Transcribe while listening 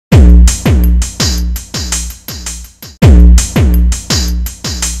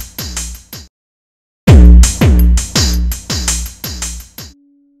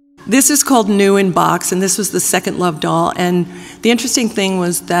This is called New in Box, and this was the second Love doll. And the interesting thing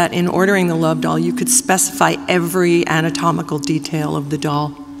was that in ordering the Love doll, you could specify every anatomical detail of the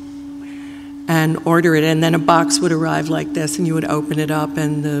doll and order it, and then a box would arrive like this, and you would open it up,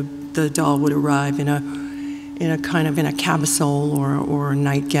 and the doll would arrive in a kind of in a camisole or a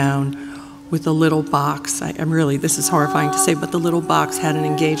nightgown with a little box. I'm really, this is horrifying to say, but the little box had an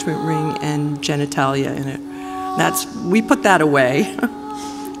engagement ring and genitalia in it. We put that away.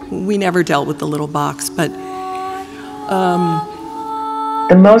 We never dealt with the little box, but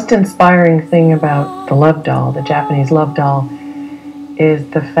the most inspiring thing about the Love doll, the Japanese Love doll, is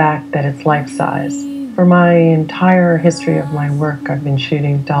the fact that it's life-size. For my entire history of my work, I've been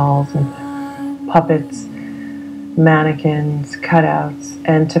shooting dolls and puppets, mannequins, cutouts,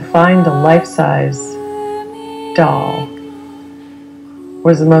 and to find a life-size doll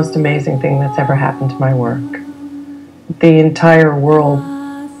was the most amazing thing that's ever happened to my work. The entire world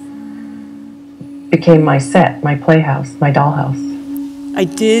became my set, my playhouse, my dollhouse. I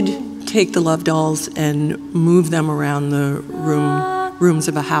did take the Love dolls and move them around the rooms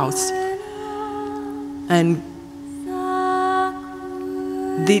of a house. And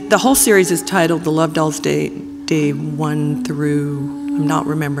the whole series is titled The Love Dolls Day 1 through, I'm not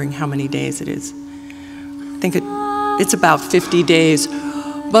remembering how many days it is. I think it's about 50 days.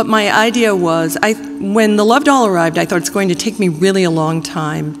 But my idea was, when the Love doll arrived, I thought it's going to take me really a long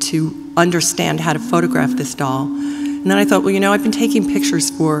time to understand how to photograph this doll. And then I thought, well, you know, I've been taking pictures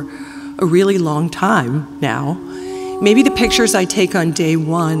for a really long time now. Maybe the pictures I take on day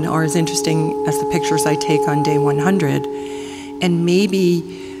 1 are as interesting as the pictures I take on day 100. And maybe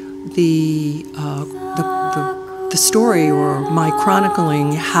the story, or my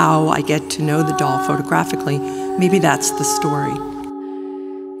chronicling how I get to know the doll photographically, maybe that's the story.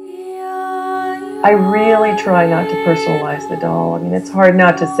 I really try not to personalize the doll. I mean, it's hard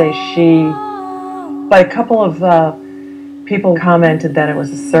not to say she, but a couple of people commented that it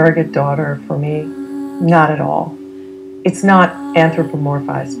was a surrogate daughter for me. Not at all. It's not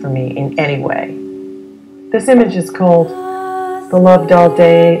anthropomorphized for me in any way. This image is called The Love Doll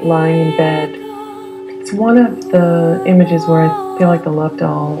Day Lying in Bed. It's one of the images where I feel like the Love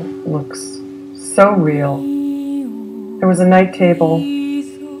doll looks so real. There was a night table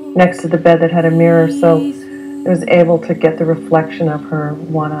next to the bed that had a mirror, so I was able to get the reflection of her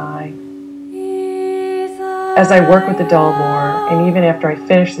one eye. As I work with the doll more, and even after I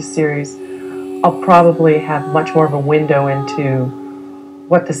finish the series, I'll probably have much more of a window into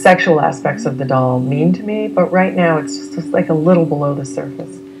what the sexual aspects of the doll mean to me, but right now it's just like a little below the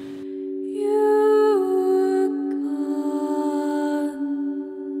surface.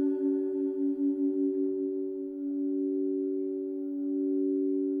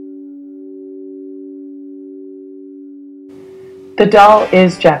 The doll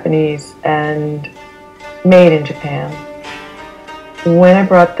is Japanese and made in Japan. When I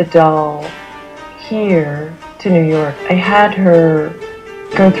brought the doll here to New York, I had her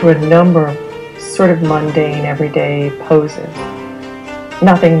go through a number of sort of mundane, everyday poses.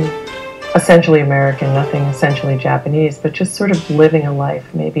 Nothing essentially American, nothing essentially Japanese, but just sort of living a life,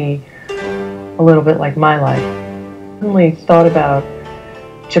 maybe a little bit like my life. I really thought about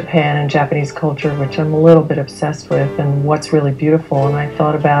Japan and Japanese culture, which I'm a little bit obsessed with, and what's really beautiful. And I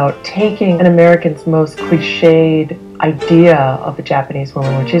thought about taking an American's most cliched idea of a Japanese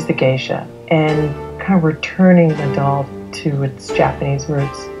woman, which is the geisha, and kind of returning the doll to its Japanese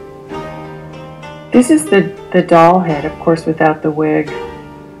roots. This is the doll head, of course, without the wig,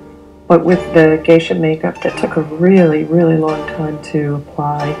 but with the geisha makeup that took a really, really long time to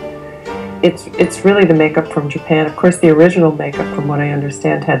apply. It's really the makeup from Japan. Of course, the original makeup, from what I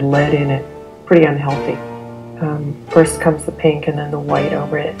understand, had lead in it. Pretty unhealthy. First comes the pink and then the white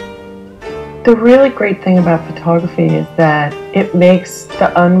over it. The really great thing about photography is that it makes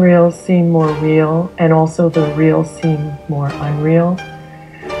the unreal seem more real and also the real seem more unreal.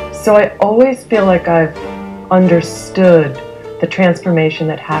 So I always feel like I've understood the transformation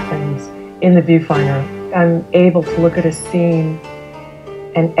that happens in the viewfinder. I'm able to look at a scene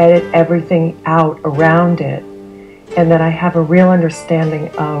and edit everything out around it, and that I have a real understanding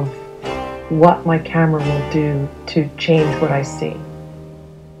of what my camera will do to change what I see.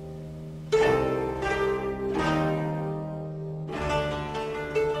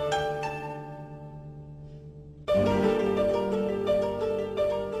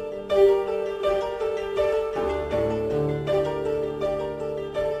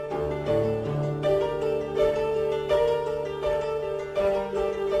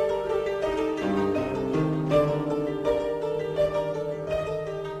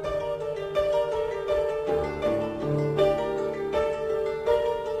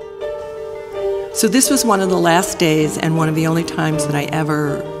 So this was one of the last days and one of the only times that I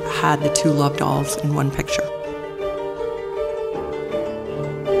ever had the two love dolls in one picture.